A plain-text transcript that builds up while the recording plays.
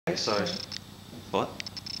Okay, so what?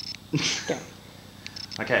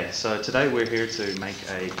 Okay, so today we're here to make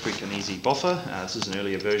a quick and easy boffer. This is an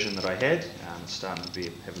earlier version that I had. It's starting to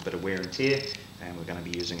have a bit of wear and tear, and we're going to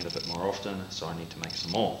be using it a bit more often, so I need to make some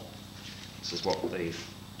more. This is what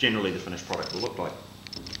generally the finished product will look like.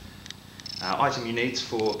 Item you need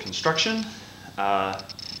for construction: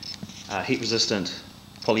 heat-resistant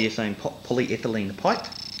polyethylene pipe.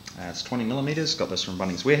 It's 20 millimeters. Got this from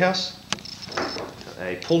Bunnings Warehouse.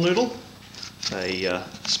 A pull noodle, a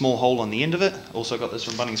small hole on the end of it, also got this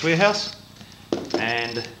from Bunnings Warehouse,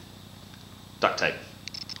 and duct tape,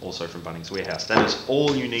 also from Bunnings Warehouse. That is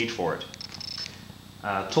all you need for it.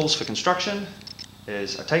 Tools for construction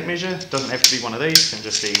is a tape measure, doesn't have to be one of these, can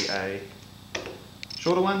just be a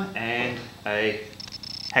shorter one, and a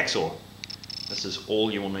hacksaw. This is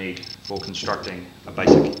all you will need for constructing a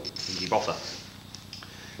basic easy boffer.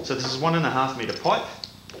 So this is 1.5 meter pipe.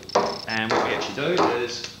 And what we actually do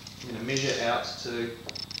is I'm going to measure out to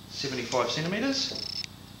 75 centimetres.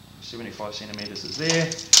 75 centimetres is there.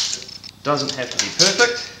 Doesn't have to be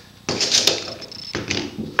perfect.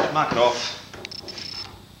 Mark it off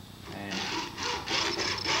and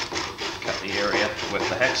cut the area with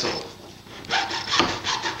the hacksaw.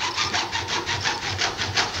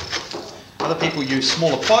 Other people use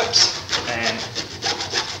smaller pipes and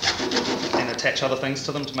attach other things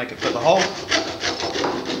to them to make it fit the hole.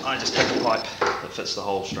 I just pick a pipe that fits the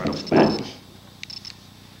hole straight off the bat.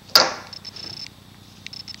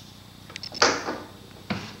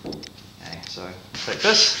 Okay, so take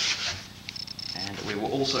this, and we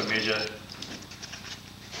will also measure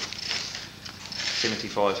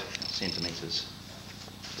 75 centimetres.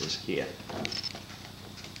 Is here.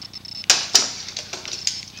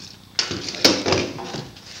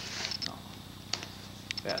 Oh,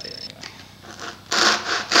 about there anyway.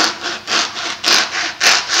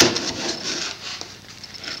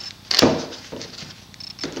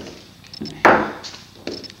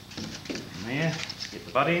 There, get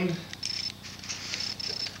the butt end,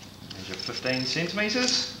 measure 15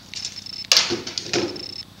 centimetres.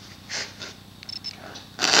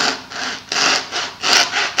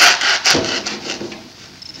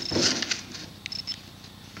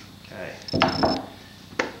 Okay,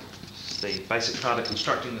 this is the basic part of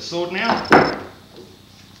constructing the sword now.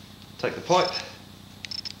 Take the pipe,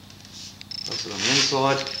 place it on the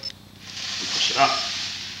inside, and push it up.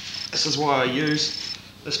 This is why I use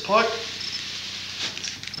this pipe.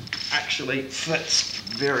 Actually fits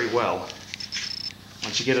very well.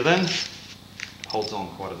 Once you get it in, it holds on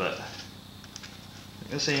quite a bit. Take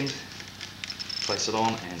this end, place it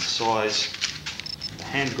on, and size the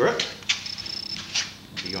hand grip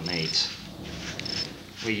to your needs.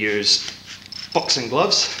 We use boxing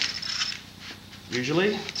gloves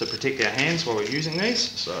usually to protect our hands while we're using these,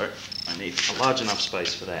 so I need a large enough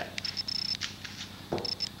space for that.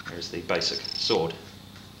 There's the basic sword.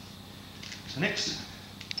 So next,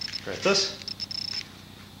 grab this,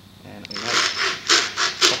 and we make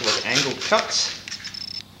a couple of angled cuts.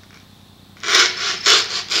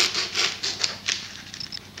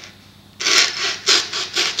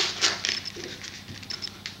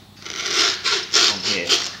 On here.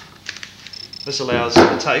 This allows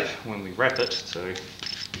the tape, when we wrap it, to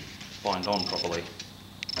bind on properly.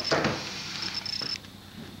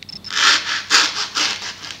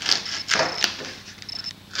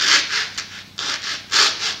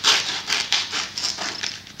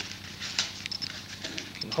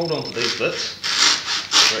 Hold on to these bits.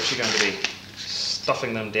 We're actually going to be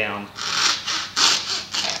stuffing them down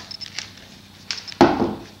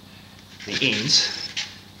the ends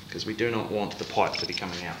because we do not want the pipe to be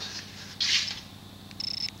coming out.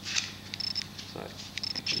 So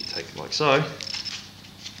actually take it like so and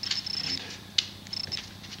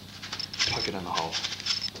poke it in the hole.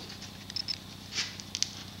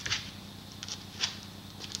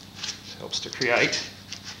 This helps to create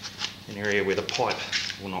an area where the pipe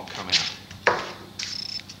will not come out.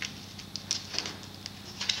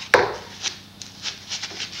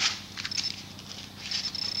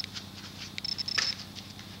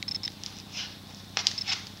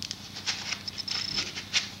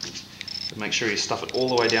 So make sure you stuff it all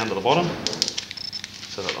the way down to the bottom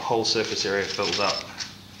so that the whole surface area fills up.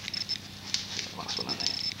 Last one in there.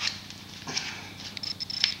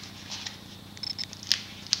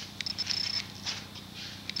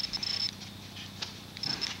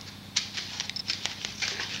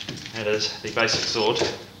 That is the basic sword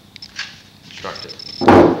constructed.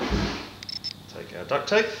 Take our duct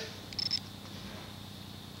tape.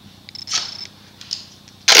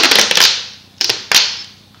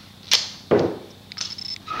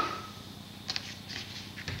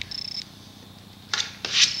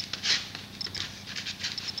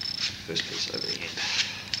 first piece over the end.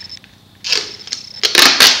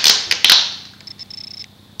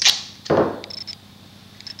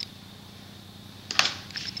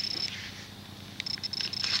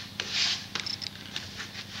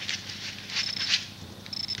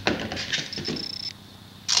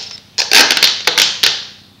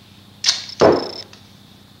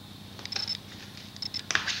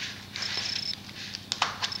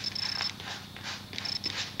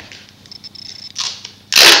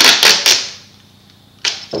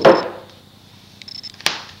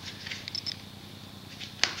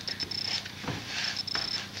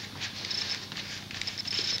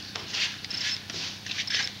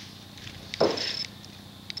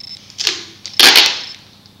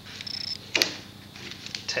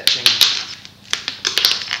 Attaching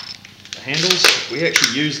the handles. We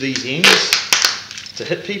actually use these ends to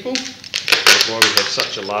hit people. That's why we have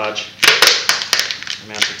such a large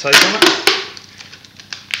amount of tape on it.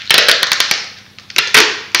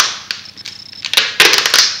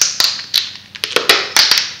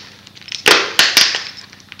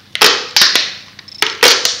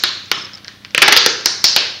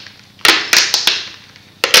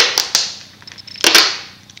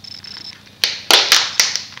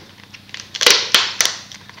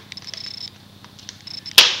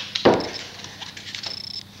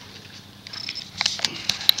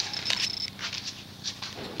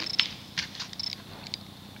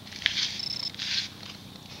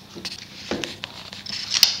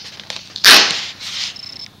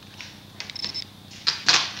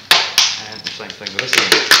 And the same thing with this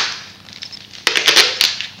one.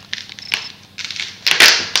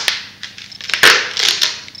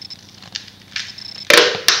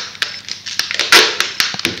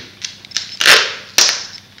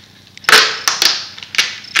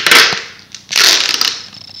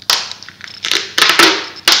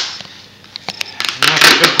 Now for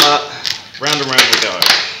the good part, round and round we go.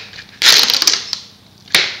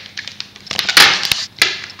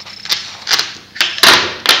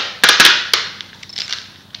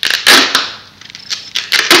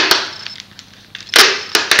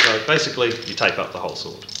 So basically you tape up the whole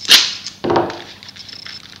sword.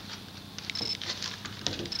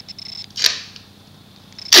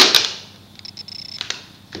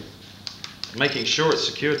 Making sure it's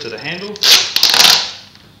secured to the handle.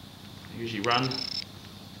 I usually run a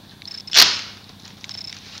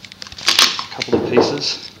couple of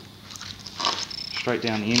pieces straight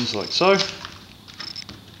down the ends like so.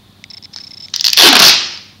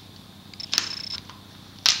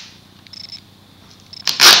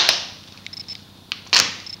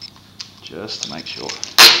 Just to make sure.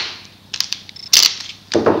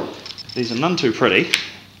 These are none too pretty,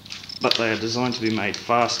 but they are designed to be made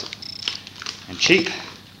fast and cheap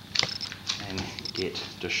and get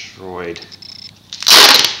destroyed.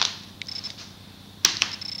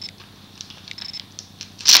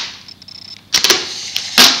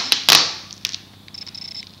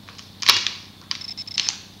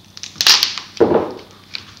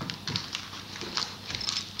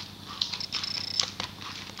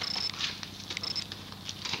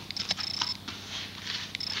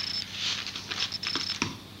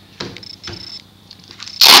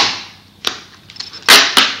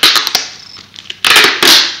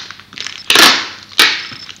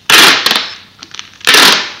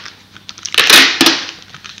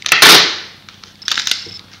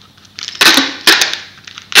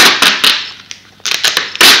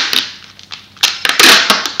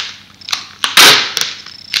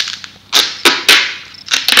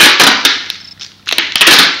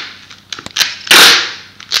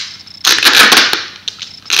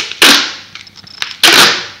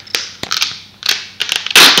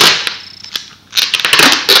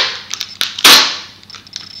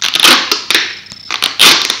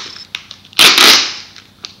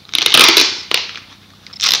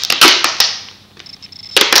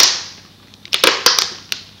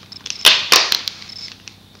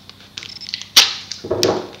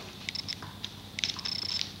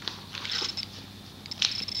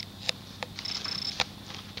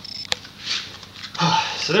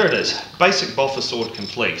 So there it is, basic Boffer sword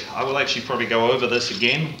complete. I will actually probably go over this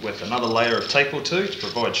again with another layer of tape or two to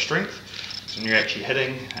provide strength. So when you're actually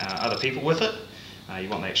hitting other people with it, you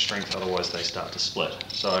want that strength, otherwise they start to split.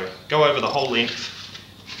 So go over the whole length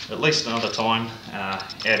at least another time,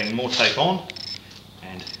 adding more tape on,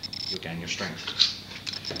 and you'll gain your strength.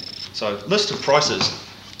 So list of prices.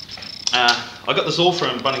 I got this all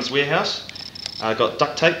from Bunnings Warehouse. I got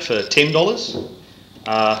duct tape for $10,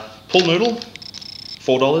 pull noodle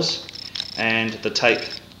 $4, and the tape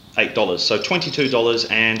 $8, so $22,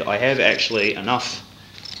 and I have actually enough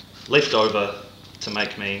left over to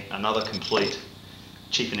make me another complete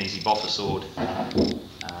cheap and easy Boffer sword.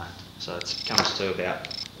 So it comes to about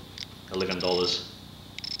 $11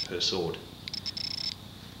 per sword.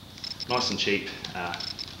 Nice and cheap,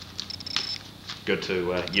 good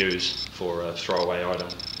to use for a throwaway item.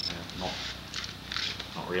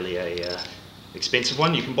 Not really a expensive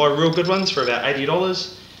one. You can buy real good ones for about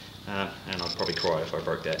 $80, and I'd probably cry if I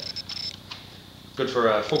broke that. Good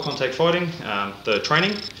for full contact fighting, the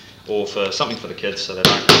training, or for something for the kids so they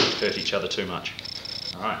don't hurt each other too much.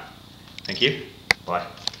 Alright, thank you, bye.